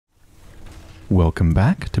Welcome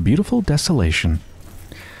back to Beautiful Desolation.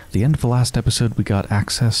 At the end of the last episode, we got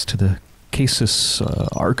access to the Stasis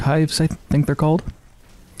archives, I think they're called.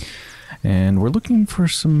 And we're looking for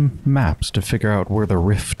some maps to figure out where the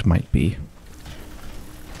rift might be.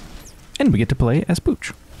 And we get to play as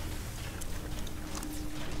POOCH.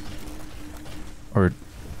 Or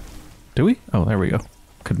do we? Oh, there we go.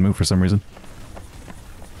 Couldn't move for some reason.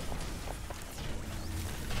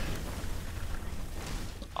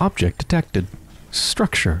 Object detected.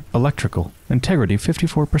 Structure, electrical, integrity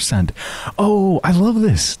 54%. Oh, I love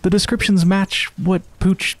this. The descriptions match what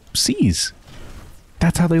POOCH sees.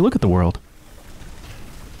 That's how they look at the world.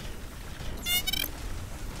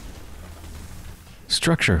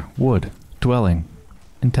 Structure, wood, dwelling,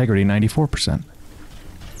 integrity 94%.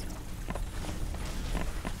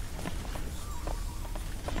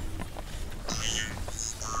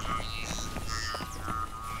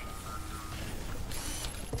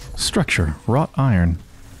 Structure, wrought iron.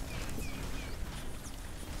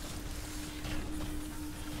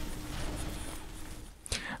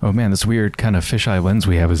 Oh man, this weird kind of fisheye lens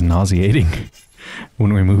we have is nauseating.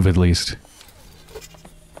 When we move, at least.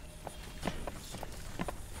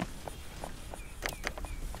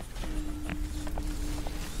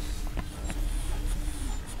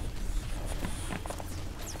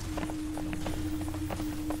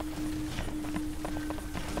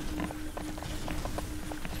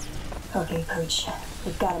 Okay, POOCH.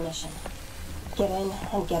 We've got a mission. Get in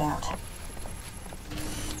and get out.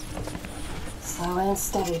 Slow and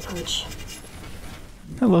steady, POOCH.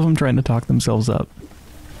 I love them trying to talk themselves up.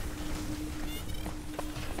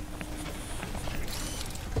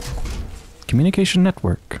 Communication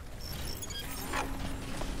network.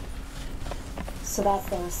 So that's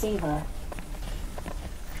the receiver.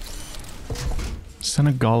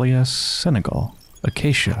 Senegalia, Senegal.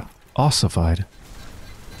 Acacia. Ossified.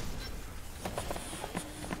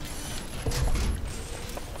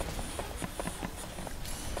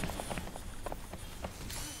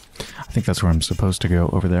 I think that's where I'm supposed to go,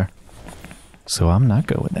 over there. So I'm not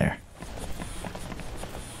going there.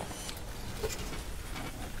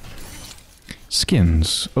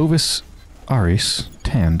 Skins. Ovis aris,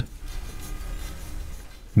 tanned.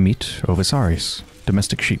 Meat. Ovis aris,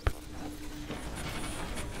 domestic sheep.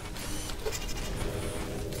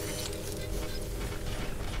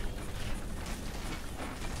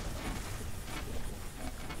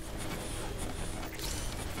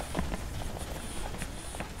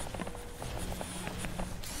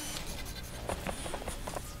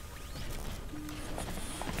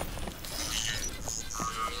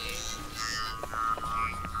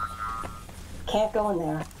 Can't go in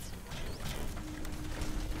there.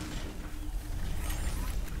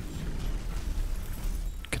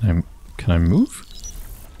 Can I move?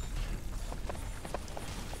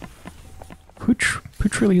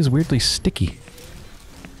 POOCH really is weirdly sticky.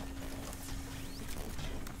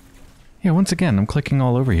 Yeah, once again, I'm clicking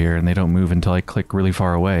all over here and they don't move until I click really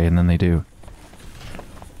far away, and then they do.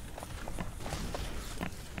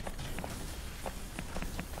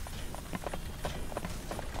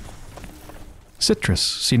 Citrus,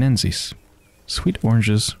 sinensis. Sweet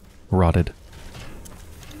oranges, rotted.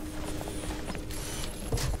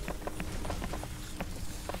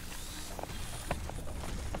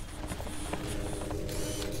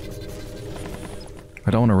 I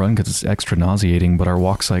don't want to run because it's extra nauseating, but our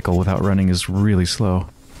walk cycle without running is really slow.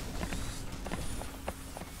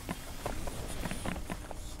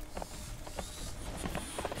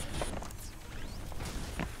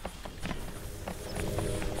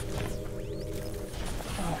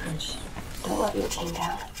 Don't let your team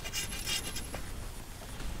down.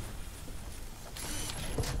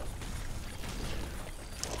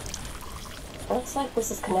 Looks like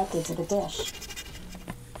this is connected to the dish.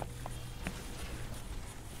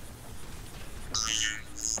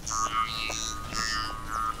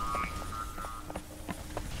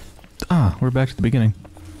 Ah, we're back to the beginning.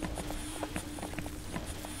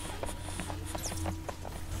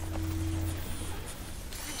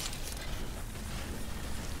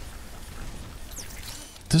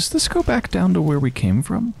 Does this go back down to where we came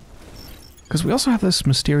from? Because we also have this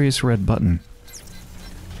mysterious red button.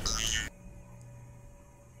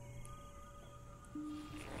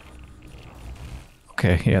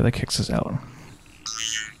 Okay, yeah, that kicks us out.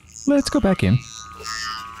 Let's go back in.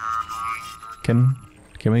 Can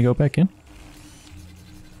we go back in?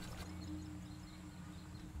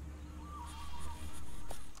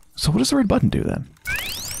 So what does the red button do then?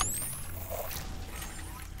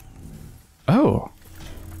 Oh.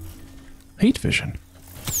 Heat vision.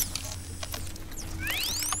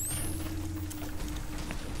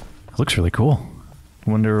 It looks really cool.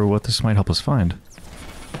 Wonder what this might help us find.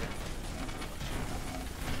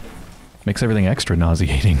 Makes everything extra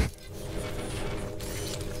nauseating.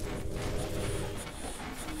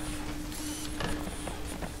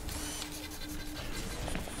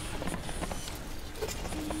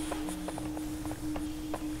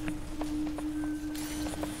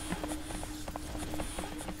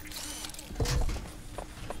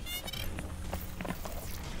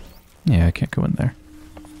 Yeah, I can't go in there.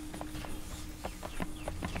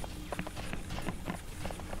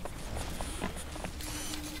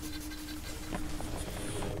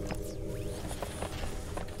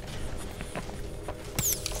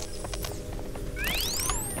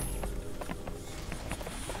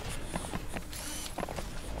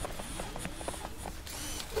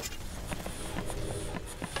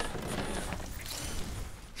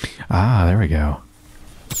 Ah, there we go.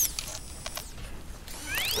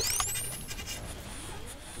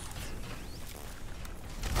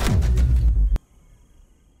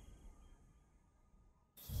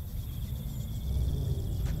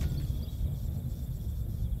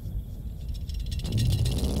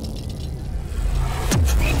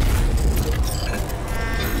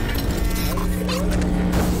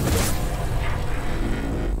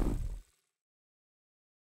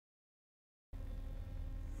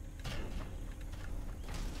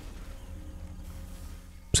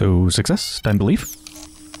 So, success? Time to leave?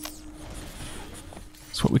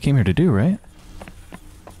 That's what we came here to do, right?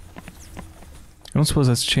 I don't suppose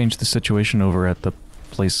that's changed the situation over at the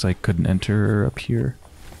place I couldn't enter up here.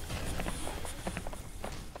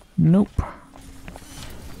 Nope. I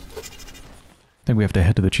think we have to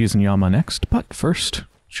head to the Chizunyama next, but first,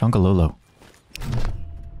 Shangololo.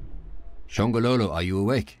 Shangololo, are you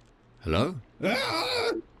awake? Hello?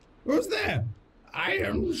 Ah! Who's there? I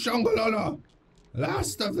am Shangololo,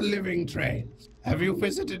 last of the living trains. Have you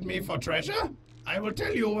visited me for treasure? I will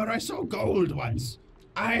tell you where I saw gold once.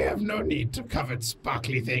 I have no need to covet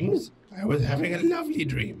sparkly things. I was having a lovely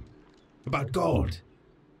dream about gold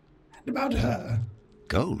and about her.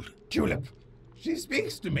 Gold? Tulip. She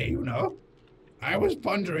speaks to me, you know. I was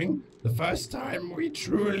pondering the first time we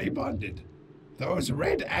truly bonded. Those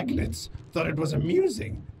red agnets thought it was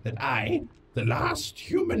amusing that I, the last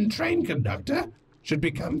human train conductor, should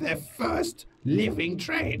become their first living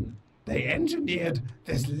train. They engineered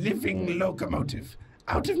this living locomotive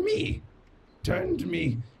out of me, turned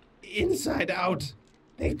me inside out.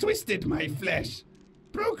 They twisted my flesh,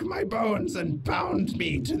 broke my bones, and bound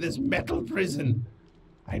me to this metal prison.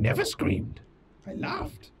 I never screamed. I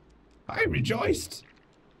laughed. I rejoiced.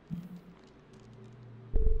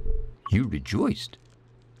 You rejoiced?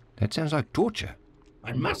 That sounds like torture.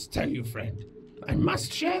 I must tell you, friend. I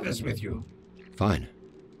must share this with you. Fine.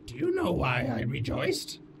 Do you know why I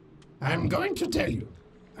rejoiced? I'm going to tell you.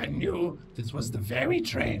 I knew this was the very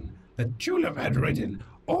train that Tulip had ridden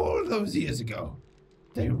all those years ago.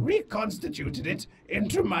 They reconstituted it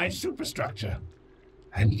into my superstructure.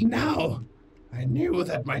 And now I knew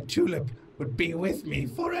that my Tulip would be with me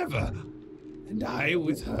forever, and I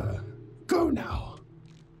with her. Go now.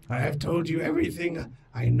 I have told you everything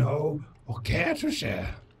I know or care to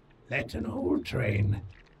share. Let an old train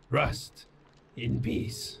rust in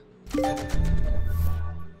peace.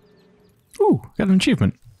 Ooh, got an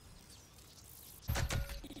achievement.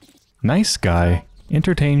 Nice guy.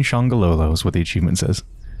 Entertain Shangololo is what the achievement says.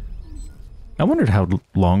 I wondered how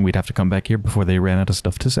long we'd have to come back here before they ran out of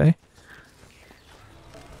stuff to say.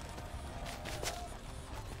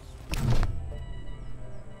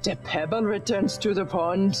 The pebble returns to the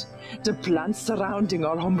pond. The plants surrounding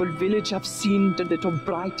our humble village have seemed a little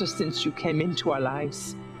brighter since you came into our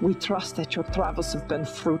lives. We trust that your travels have been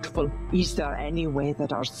fruitful. Is there any way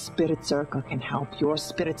that our spirit circle can help your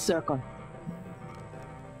spirit circle?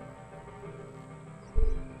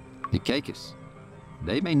 The Caicus.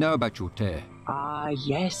 They may know about your tear. Ah,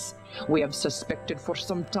 yes. We have suspected for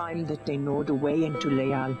some time that they know the way into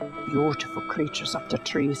Leal. Beautiful creatures up the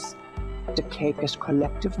trees. The Caicus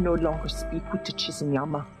Collective no longer speak with the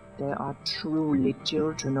Chizunyama. They are truly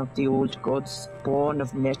children of the old gods, born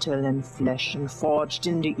of metal and flesh and forged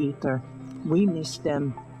in the ether. We miss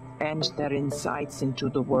them and their insights into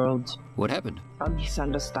the world. What happened? A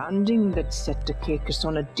misunderstanding that set the Caicus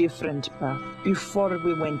on a different path. Before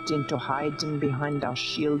we went into hiding behind our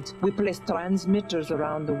shield, we placed transmitters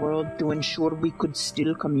around the world to ensure we could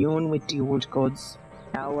still commune with the old gods.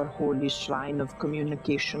 Our holy shrine of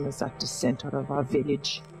communication is at the center of our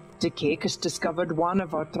village. The Caicus discovered one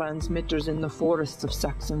of our transmitters in the forests of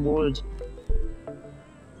Saxonwold.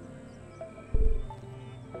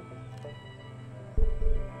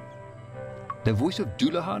 The voice of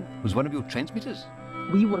Dullahan was one of your transmitters?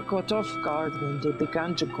 We were caught off guard when they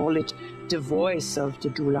began to call it the voice of the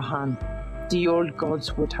Dullahan. The old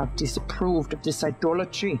gods would have disapproved of this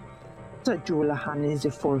idolatry. The Dullahan is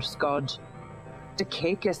a false god. The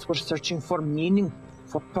Caicus were searching for meaning,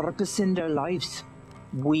 for purpose in their lives.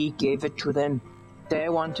 We gave it to them. They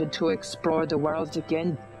wanted to explore the world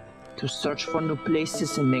again, to search for new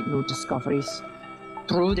places and make new discoveries.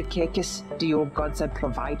 Through the Caicus, the old gods had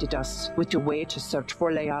provided us with a way to search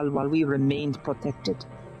for Leal while we remained protected.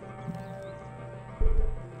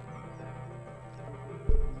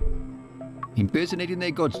 Impersonating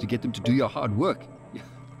their gods to get them to do your hard work.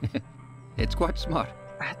 It's quite smart.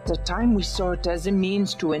 At the time, we saw it as a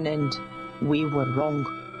means to an end. We were wrong.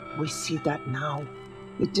 We see that now.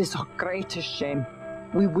 It is our greatest shame.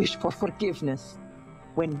 We wish for forgiveness.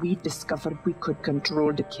 When we discovered we could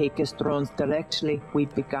control the Caicus thrones directly, we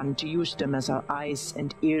began to use them as our eyes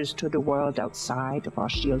and ears to the world outside of our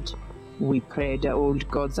shield. We pray the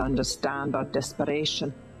old gods understand our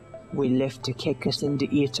desperation. We left the Caicus in the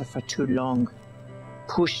ether for too long,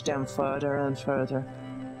 pushed them further and further,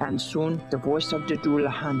 and soon the voice of the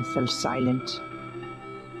Dullahan fell silent.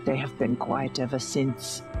 They have been quiet ever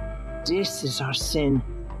since. This is our sin.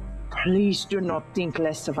 Please do not think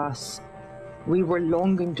less of us. We were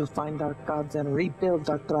longing to find our gods and rebuild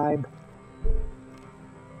our tribe.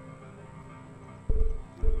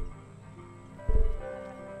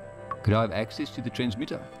 Could I have access to the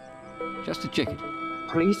transmitter? Just to check it.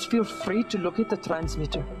 Please feel free to look at the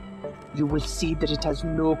transmitter. You will see that it has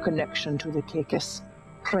no connection to the Caicus.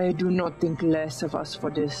 Pray do not think less of us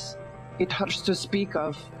for this. It hurts to speak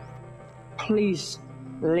of. Please,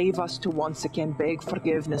 leave us to once again beg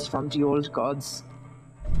forgiveness from the old gods.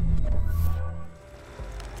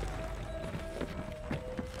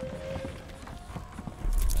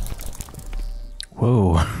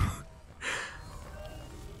 Whoa.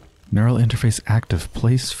 Neural interface active.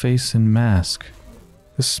 Place, face, and mask.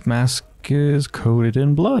 This mask is coated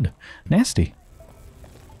in blood. Nasty.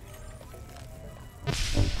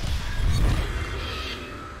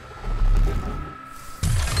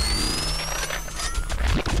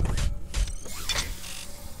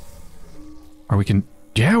 Are we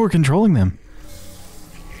yeah, we're controlling them.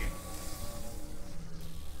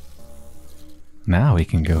 Now we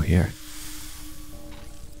can go here.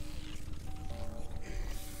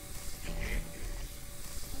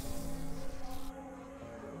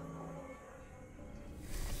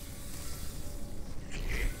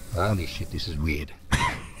 Holy shit, this is weird.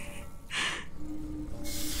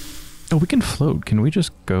 Oh, we can float. Can we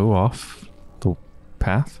just go off the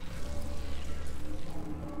path?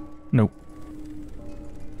 Nope.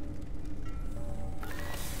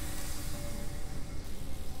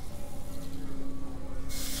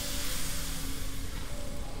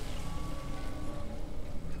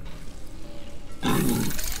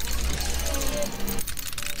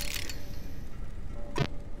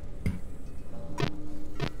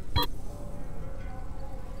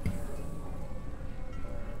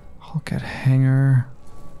 Hulkhead Hanger,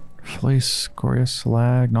 Place, Scoria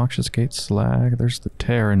Slag, Noxious Gate Slag, there's the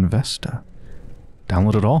Tear and Vesta.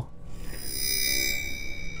 Download it all.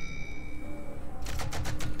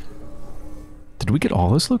 Did we get all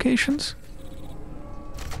those locations?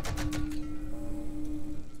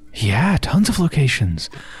 Yeah, tons of locations.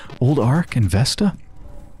 Old Ark and Vesta.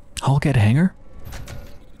 Hulkhead Hanger.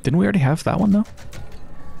 Didn't we already have that one though?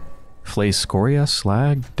 Flay Scoria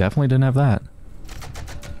Slag, definitely didn't have that.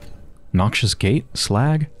 Noxious Gate,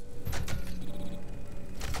 Slag.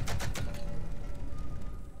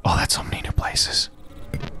 Oh, that's so many new places.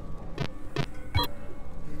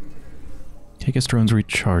 Caicus drones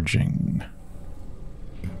recharging.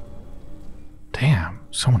 Damn,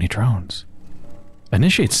 so many drones.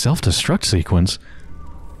 Initiate self-destruct sequence?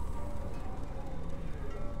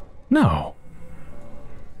 No.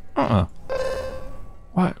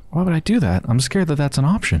 Why would I do that? I'm scared that that's an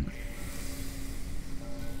option.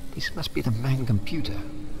 This must be the main computer.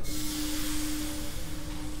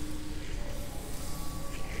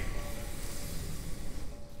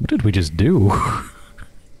 What did we just do?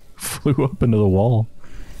 Flew up into the wall.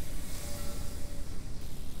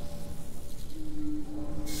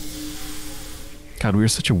 God, we are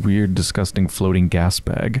such a weird, disgusting floating gas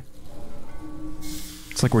bag.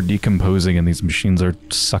 It's like we're decomposing and these machines are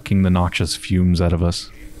sucking the noxious fumes out of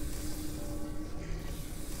us.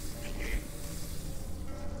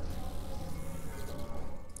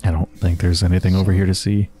 I don't think there's anything over here to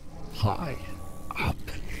see. High up.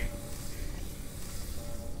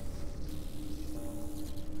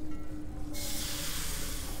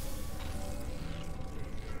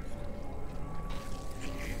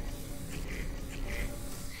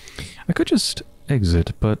 I could just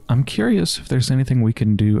exit, but I'm curious if there's anything we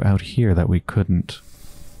can do out here that we couldn't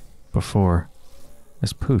before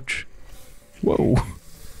as Pooch. Whoa.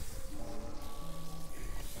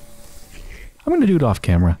 I'm gonna do it off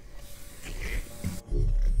camera.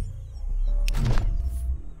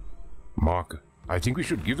 Mark, I think we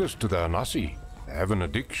should give this to the Anasi. They have an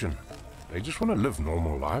addiction. They just want to live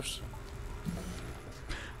normal lives.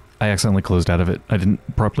 I accidentally closed out of it. I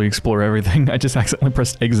didn't properly explore everything. I just accidentally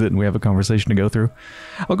pressed exit and we have a conversation to go through.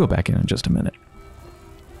 I'll go back in just a minute.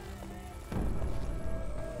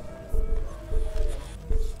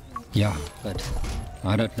 Yeah, but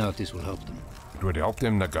I don't know if this will help them. It would help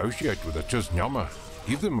them negotiate with the Chisnyama.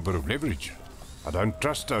 Give them a bit of leverage. I don't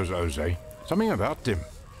trust those Ose. Something about them.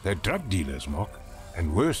 They're drug dealers, Mark.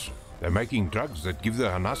 And worse, they're making drugs that give the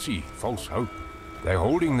Hanasi false hope. They're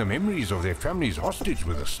holding the memories of their families hostage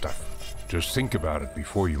with this stuff. Just think about it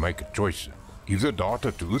before you make a choice. Give the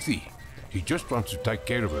data to Uthi. He just wants to take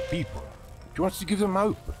care of her people. She wants to give them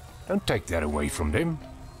hope. Don't take that away from them.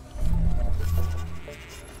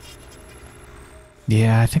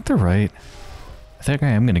 Yeah, I think they're right. I think I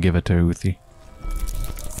am going to give it to Uthi.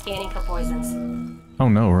 Scanning for poisons. Oh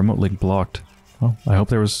no, remote link blocked. Well, I hope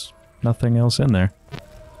there was nothing else in there.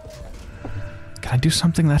 Can I do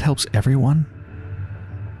something that helps everyone?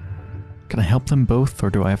 Can I help them both, or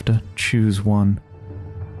do I have to choose one?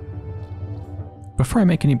 Before I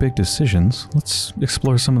make any big decisions, let's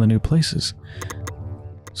explore some of the new places.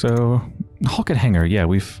 So, Hawkett Hangar, yeah,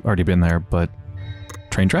 we've already been there, but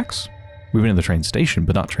train tracks? We've been to the train station,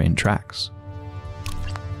 but not train tracks.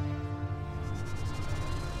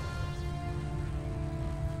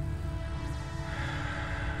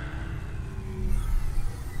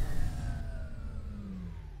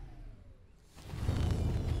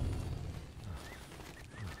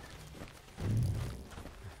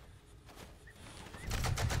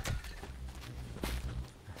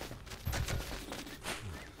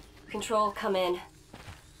 Control, come in.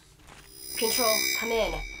 Control, come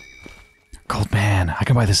in. Gold man, I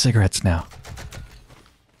can buy the cigarettes now.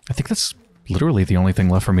 I think that's literally the only thing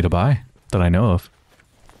left for me to buy, that I know of.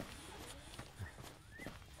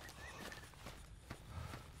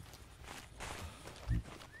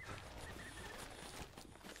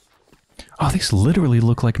 Oh, these literally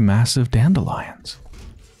look like massive dandelions.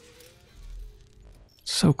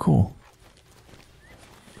 So cool.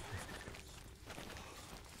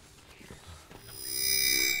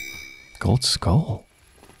 Gold skull.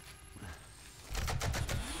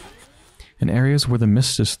 In areas where the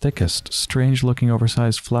mist is thickest, strange-looking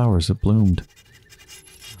oversized flowers have bloomed.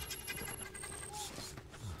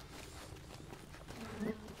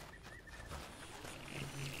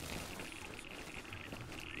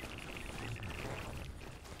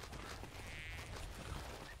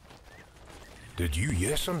 Did you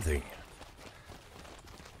hear something?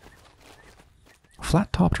 A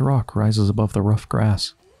flat-topped rock rises above the rough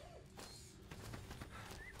grass.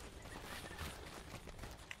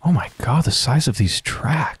 Oh my god, the size of these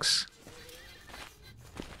tracks.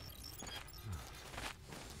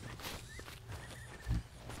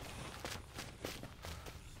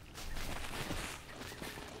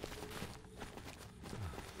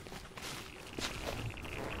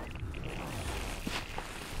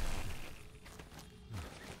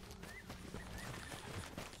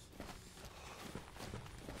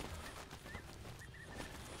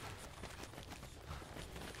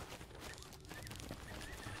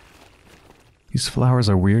 These flowers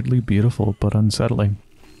are weirdly beautiful, but unsettling.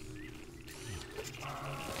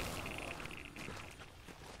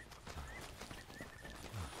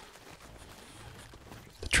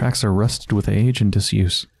 The tracks are rusted with age and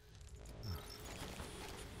disuse.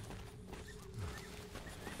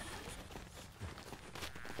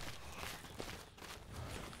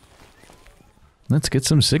 Let's get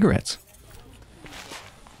some cigarettes.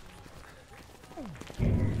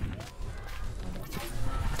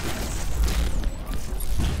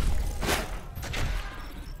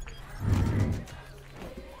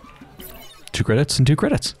 Two credits and 2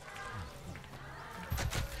 credits.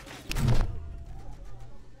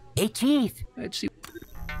 8 teeth. Let's see.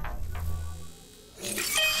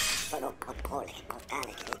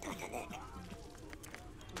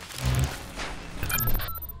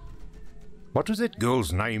 What was that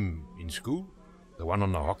girl's name in school? The one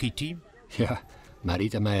on the hockey team? Yeah,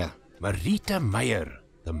 Marita Meyer. Marita Meyer.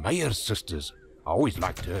 The Meyer sisters. I always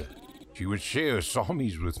liked her. She would share her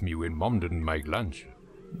samis with me when Mom didn't make lunch.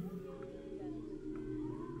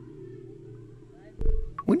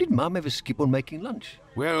 When did Mom ever skip on making lunch?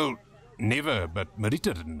 Well, never, but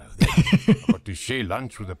Marita didn't know that. I got to share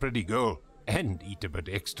lunch with a pretty girl and eat a bit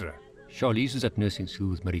extra. Charlize was at nursing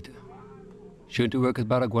school with Marita. Sure to work at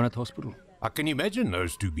Baragwanath Hospital. I can imagine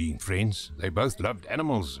those two being friends. They both loved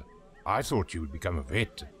animals. I thought you would become a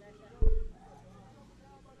vet.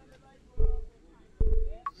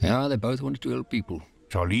 Yeah, they both wanted to help people.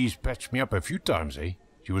 Charlize patched me up a few times, eh?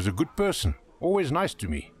 She was a good person. Always nice to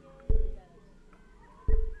me.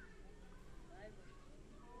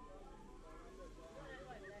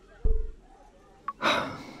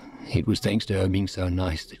 It was thanks to her being so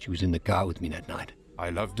nice that she was in the car with me that night.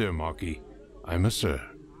 I loved her, Marky. I miss her.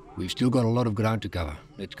 We've still got a lot of ground to cover.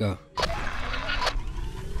 Let's go.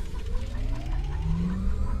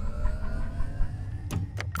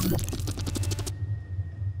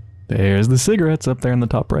 There's the cigarettes up there in the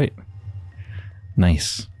top right.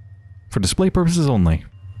 Nice. For display purposes only.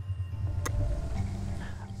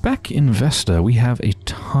 Back in Vesta, we have a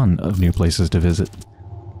ton of new places to visit.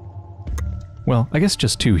 Well, I guess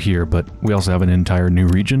just 2 here, but we also have an entire new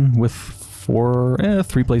region with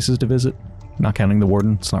 3 places to visit. Not counting the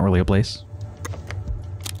Warden, it's not really a place.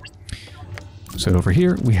 So over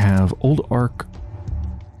here, we have Old Ark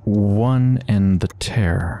 1 and the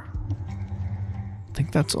Tear. I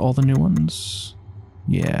think that's all the new ones.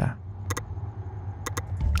 Yeah.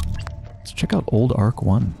 Let's check out Old Ark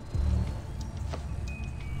 1.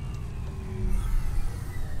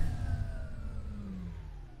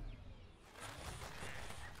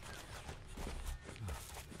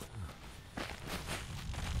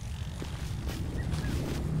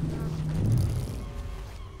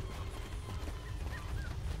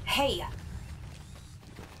 Hey!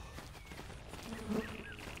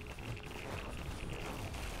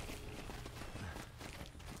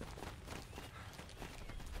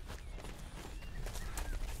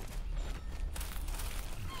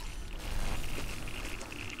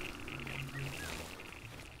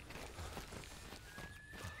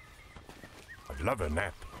 I'd love a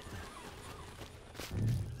nap.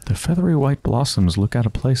 The feathery white blossoms look out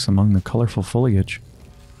of place among the colorful foliage.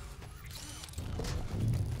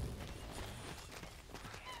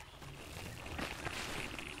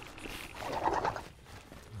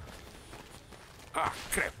 Ah,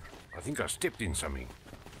 crap. I think I stepped in something.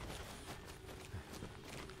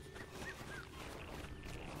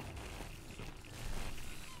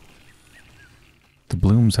 The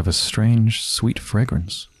blooms have a strange, sweet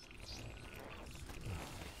fragrance.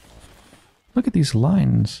 Look at these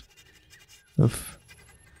lines of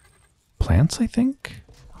plants, I think?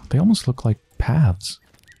 They almost look like paths.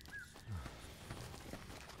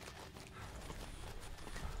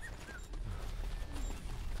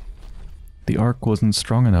 The Ark wasn't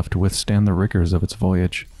strong enough to withstand the rigors of its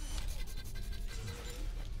voyage.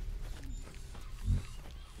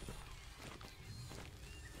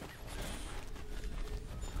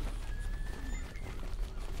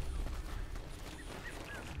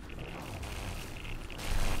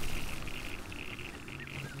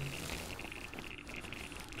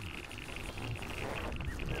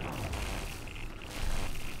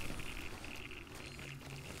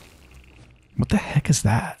 What the heck is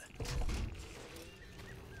that?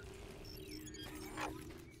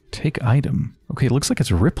 Take item. Okay, it looks like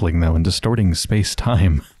it's rippling though and distorting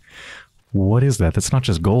space-time. What is that? That's not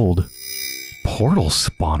just gold. Portal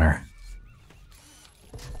spawner.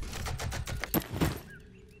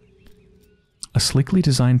 A sleekly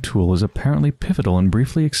designed tool is apparently pivotal in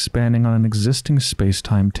briefly expanding on an existing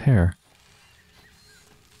space-time tear.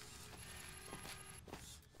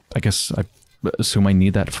 I guess I assume I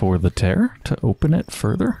need that for the tear to open it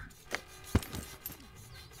further?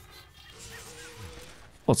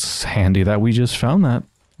 Well, it's handy that we just found that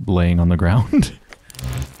laying on the ground.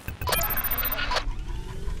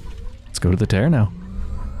 Let's go to the tear now.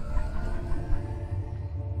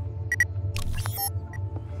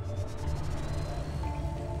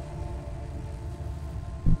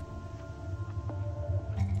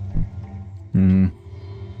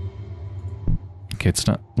 Okay, it's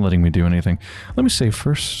not letting me do anything. Let me save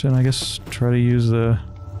first, and I guess try to use the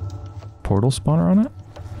portal spawner on it.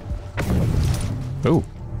 Oh.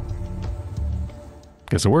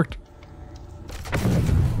 Guess it worked.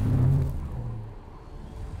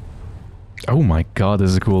 Oh my god,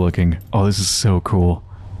 this is cool looking. Oh, this is so cool.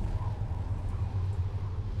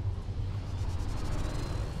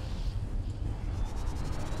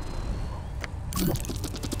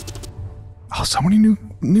 Oh, so many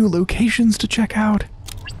new locations to check out.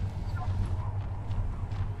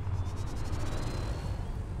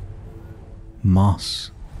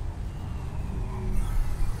 Moss.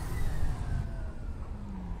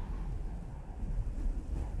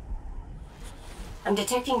 I'm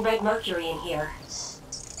detecting red mercury in here.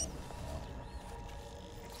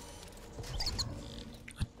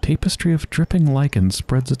 tapestry of dripping lichen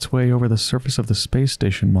spreads its way over the surface of the space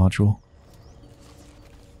station module.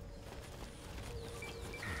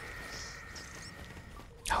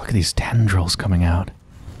 Oh, look at these tendrils coming out.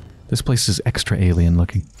 This place is extra alien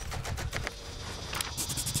looking.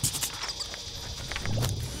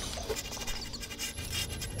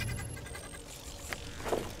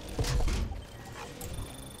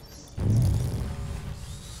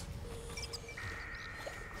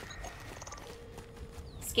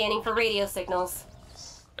 Scanning for radio signals.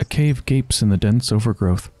 A cave gapes in the dense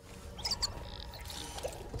overgrowth.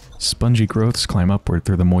 Spongy growths climb upward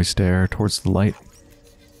through the moist air towards the light.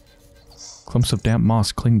 Clumps of damp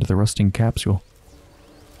moss cling to the rusting capsule.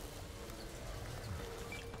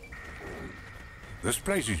 This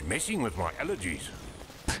place is messing with my allergies.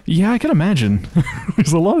 Yeah, I can imagine.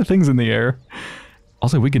 There's a lot of things in the air.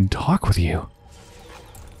 Also, we can talk with you.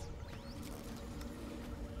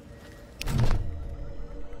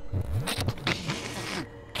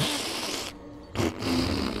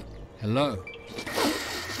 Hello.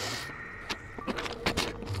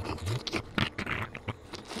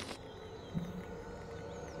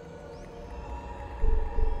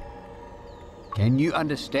 Can you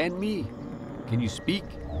understand me? Can you speak?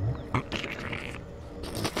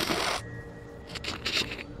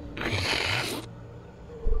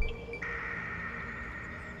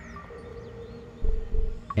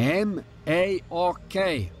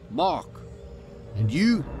 M-A-R-K, Mark. And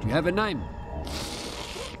you? Do you have a name?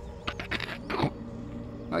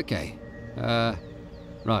 Okay.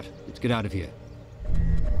 Right, let's get out of here.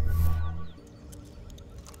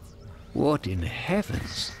 What in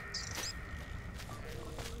heavens?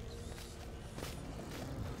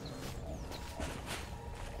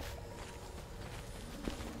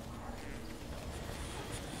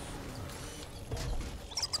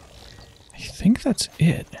 I think that's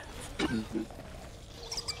it.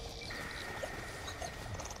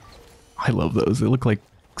 I love those. They look like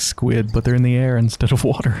squid, but they're in the air instead of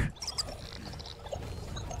water.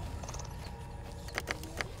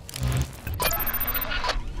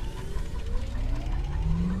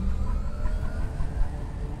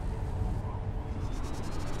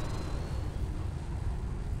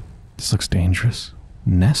 This looks dangerous.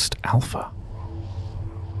 Nest Alpha.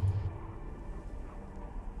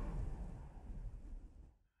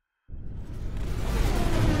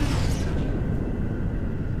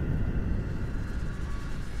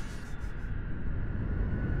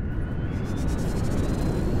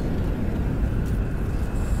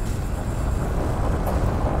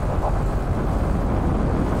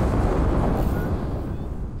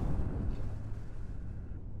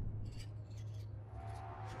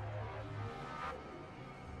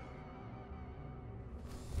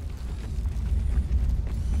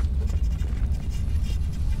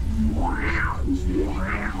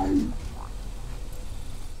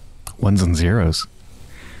 Ones and zeros.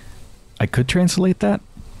 I could translate that,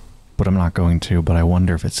 but I'm not going to, but I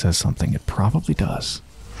wonder if it says something. It probably does.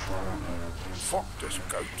 Fuck this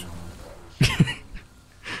goat.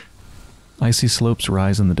 Icy slopes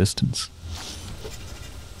rise in the distance.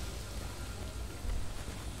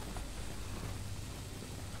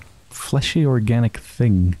 Fleshy organic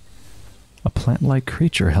thing. A plant-like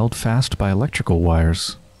creature held fast by electrical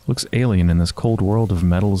wires. Looks alien in this cold world of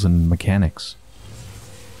metals and mechanics.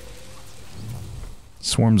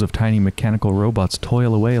 Swarms of tiny mechanical robots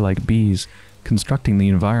toil away like bees, constructing the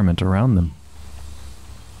environment around them.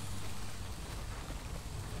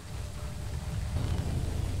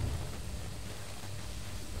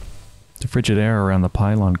 The frigid air around the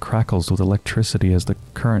pylon crackles with electricity as the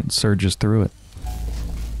current surges through it.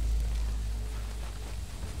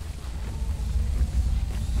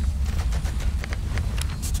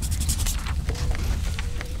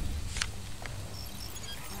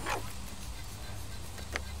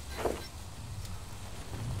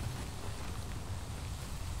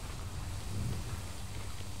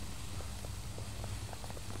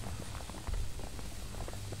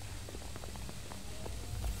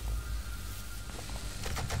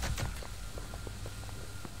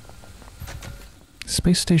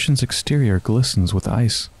 Space station's exterior glistens with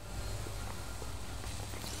ice.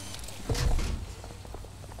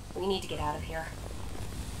 We need to get out of here.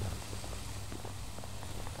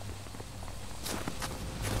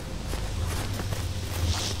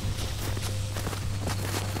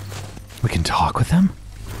 We can talk with them?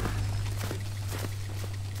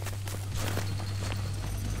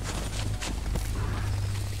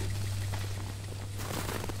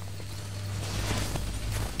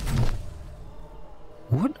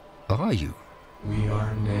 What are you? We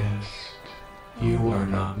are Nest. You are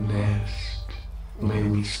not Nest. May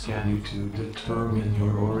we scan you to determine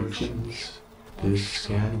your origins. This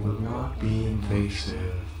scan will not be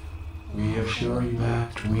invasive. We assure you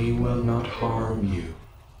that we will not harm you.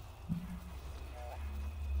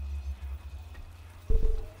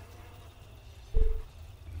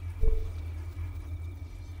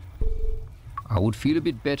 I would feel a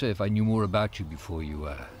bit better if I knew more about you before you,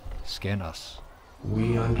 scan us.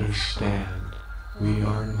 We understand. We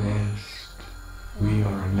are Nest. We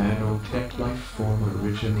are a nanotech life form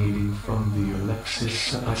originating from the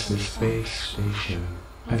Stasis space station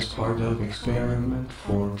as part of experiment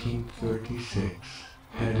 1436,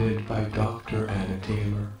 headed by Dr. Anna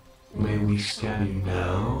Taylor. May we scan you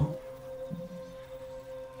now?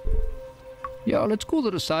 Yeah, let's call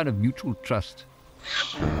it a sign of mutual trust.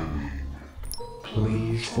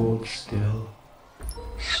 Please hold still.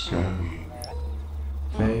 Scanning.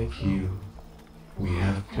 Thank you. We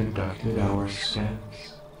have conducted our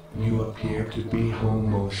scans. You appear to be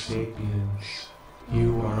Homo sapiens.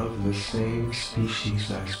 You are of the same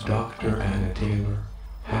species as Dr. Anna Taylor.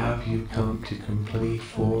 Have you come to complete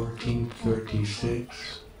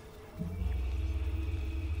 1436?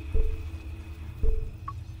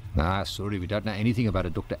 Sorry, we don't know anything about a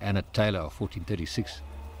Dr. Anna Taylor of 1436.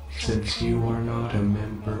 Since you are not a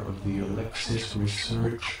member of the Alexis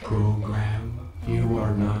Research Program, you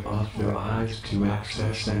are not authorized to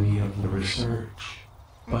access any of the research.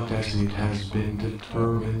 But as it has been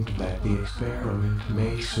determined that the experiment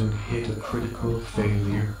may soon hit a critical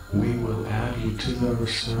failure, we will add you to the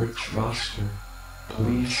research roster.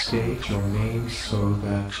 Please state your name so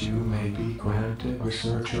that you may be granted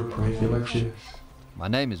researcher privileges. My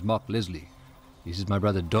name is Mark Leslie. This is my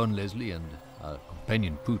brother Don Leslie and our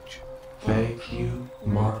companion POOCH. Thank you,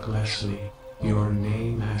 Mark Leslie. Your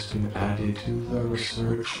name has been added to the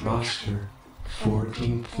research roster.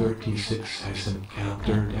 1436 has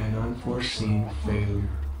encountered an unforeseen failure.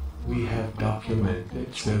 We have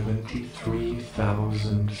documented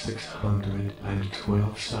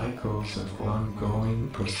 73,612 cycles of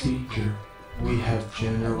ongoing procedure. We have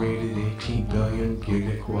generated 18 billion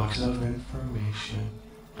gigawatts of information.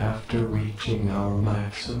 After reaching our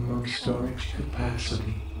maximum storage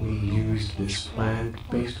capacity, we used this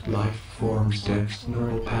plant-based life form's dense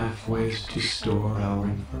neural pathways to store our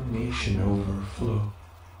information overflow.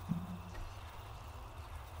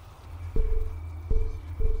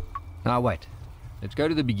 Now wait, let's go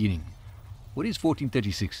to the beginning. What is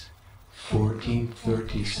 1436?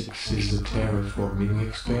 1436 is a terraforming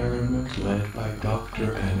experiment led by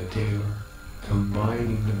Dr. Anna Taylor.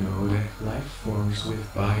 Combining the nomadic life forms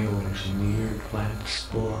with bioengineered plant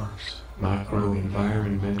spores,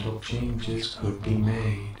 macro-environmental changes could be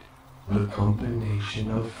made. The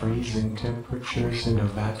combination of freezing temperatures in a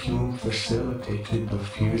vacuum facilitated the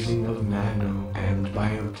fusing of nano and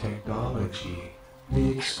biotechnology.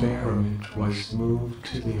 The experiment was moved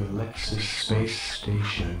to the Alexis space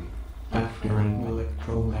station. After an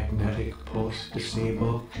electromagnetic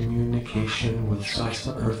pulse-disabled communication with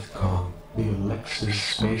CISA Earthcom, the Alexis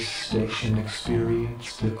space station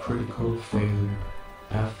experienced a critical failure.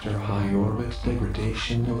 After high orbit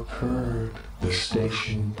degradation occurred, the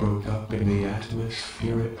station broke up in the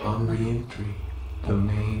atmosphere upon re-entry. The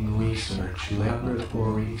main research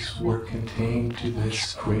laboratories were contained to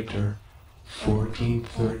this crater.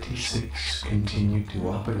 1436 continued to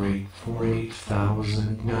operate for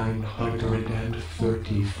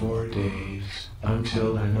 8,934 days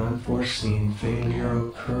until an unforeseen failure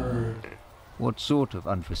occurred. What sort of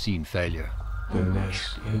unforeseen failure? The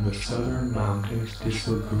Nest in the southern mountains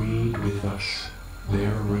disagreed with us.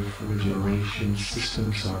 Their refrigeration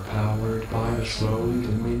systems are powered by a slowly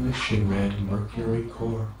diminishing red mercury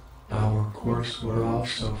core. Our cores were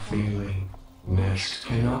also failing. Nest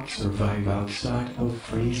cannot survive outside of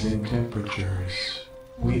freezing temperatures.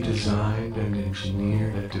 We designed and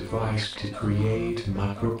engineered a device to create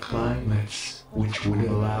microclimates, which would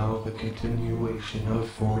allow the continuation of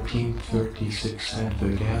 1436 and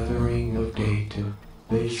the gathering of data.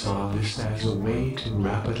 They saw this as a way to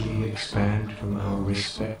rapidly expand from our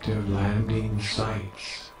respective landing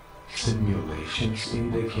sites. Simulations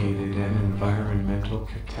indicated an environmental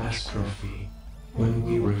catastrophe. When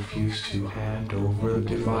we refused to hand over the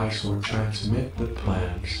device or transmit the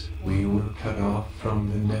plans, we were cut off from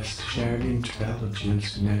the Nest Shared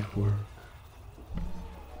Intelligence Network.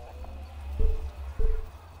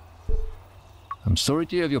 I'm sorry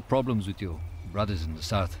to hear of your problems with your brothers in the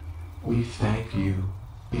south. We thank you.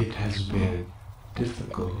 It has been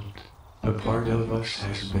difficult. A part of us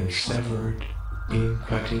has been severed. In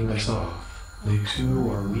cutting us off, the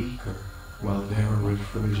two are weaker, while their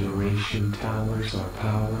refrigeration towers are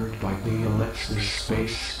powered by the Alexis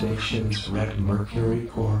space station's red mercury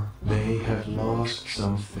core. They have lost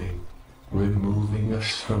something. Removing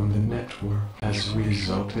us from the network has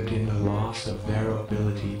resulted in the loss of their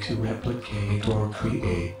ability to replicate or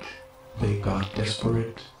create. They got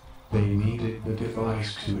desperate. They needed the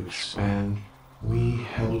device to expand. We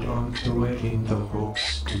held on to it in the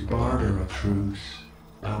hopes to barter a truce.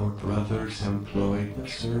 Our brothers employed the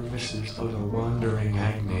services of a wandering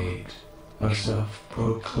agnate, a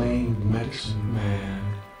self-proclaimed medicine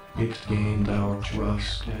man. It gained our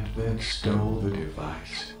trust and then stole the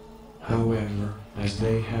device. However, as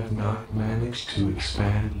they have not managed to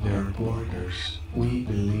expand their borders, we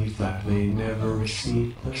believe that they never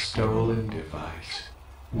received the stolen device.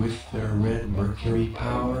 With their red mercury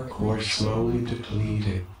power core slowly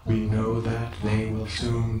depleted, we know that they will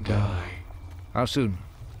soon die. How soon?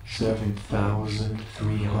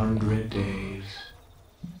 7,300 days.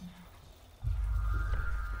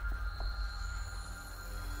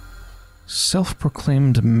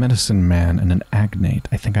 Self-proclaimed medicine man and an agnate.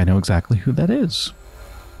 I think I know exactly who that is.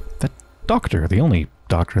 That doctor, the only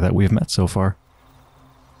doctor that we've met so far.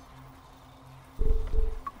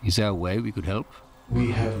 Is there a way we could help? We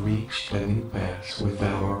have reached an impasse with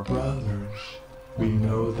our brothers. We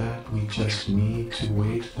know that we just need to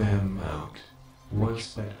wait them out.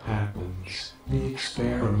 Once that happens, the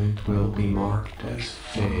experiment will be marked as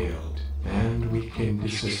failed, and we can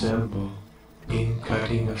disassemble. In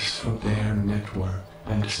cutting us from their network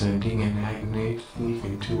and sending an agnate thief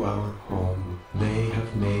into our home, they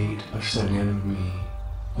have made us an enemy.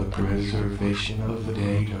 The preservation of the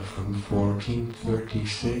data from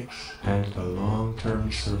 1436 and the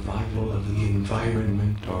long-term survival of the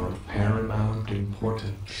environment are of paramount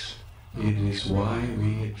importance. It is why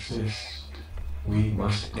we exist. We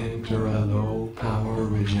must enter a low-power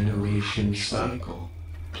regeneration cycle.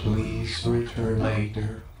 Please return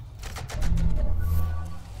later.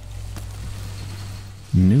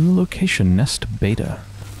 New location, Nest Beta.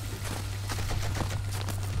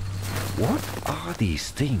 What are these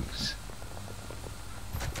things?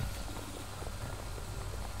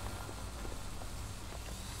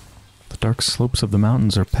 The dark slopes of the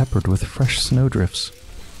mountains are peppered with fresh snowdrifts.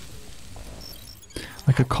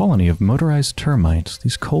 Like a colony of motorized termites,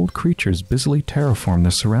 these cold creatures busily terraform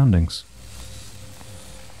their surroundings.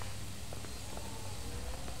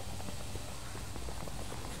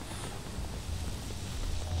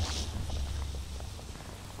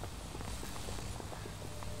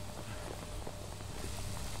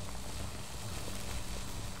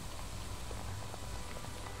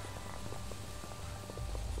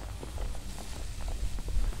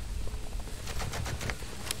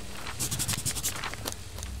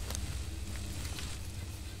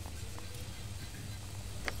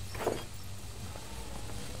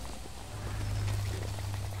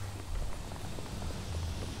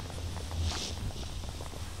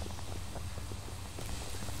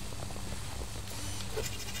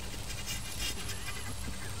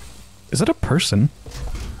 Is it a person?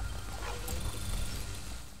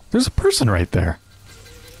 There's a person right there.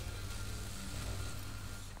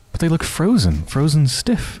 But they look frozen, frozen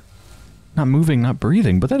stiff. Not moving, not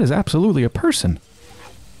breathing, but that is absolutely a person.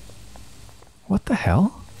 What the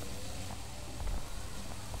hell?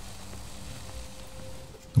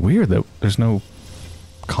 Weird that there's no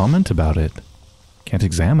comment about it. Can't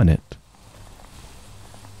examine it.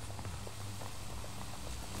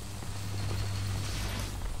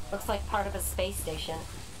 Looks like part of a space station.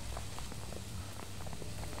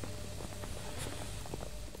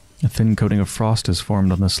 A thin coating of frost is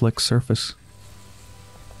formed on the slick surface.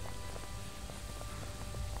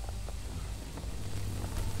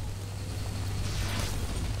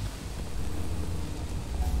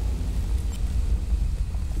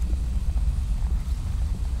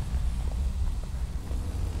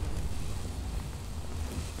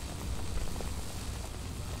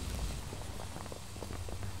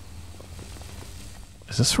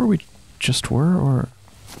 Is this where we just were, or...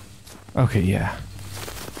 Okay, yeah.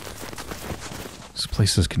 This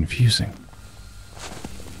place is confusing.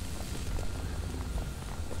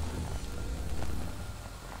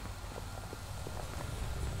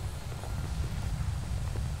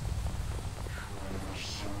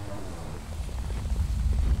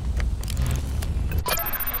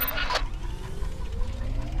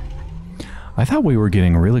 I thought we were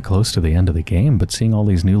getting really close to the end of the game, but seeing all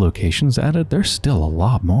these new locations added, there's still a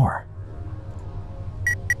lot more.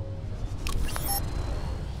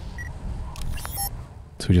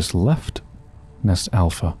 So we just left Nest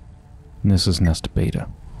Alpha, and this is Nest Beta.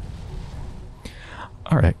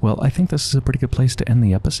 Alright, well, I think this is a pretty good place to end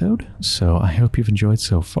the episode, so I hope you've enjoyed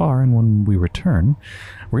so far, and when we return,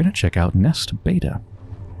 we're going to check out Nest Beta.